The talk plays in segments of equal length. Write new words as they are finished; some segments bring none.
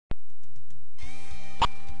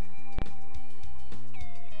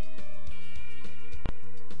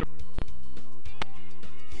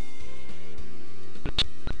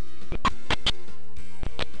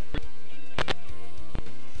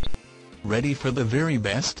ready for the very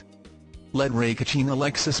best? Let Catena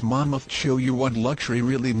Lexus Monmouth show you what luxury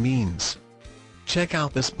really means. Check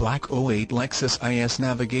out this black '08 Lexus IS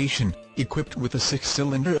Navigation, equipped with a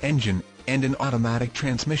 6-cylinder engine and an automatic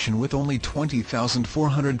transmission with only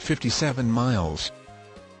 20,457 miles.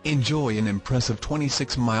 Enjoy an impressive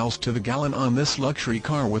 26 miles to the gallon on this luxury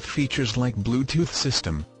car with features like Bluetooth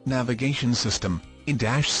system, navigation system,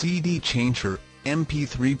 in-dash CD changer,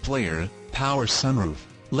 MP3 player, power sunroof,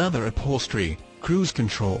 leather upholstery, cruise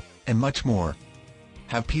control, and much more.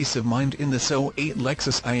 Have peace of mind in this '08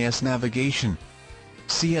 Lexus IS Navigation.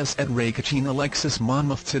 See us at Catena Lexus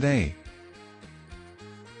Monmouth today.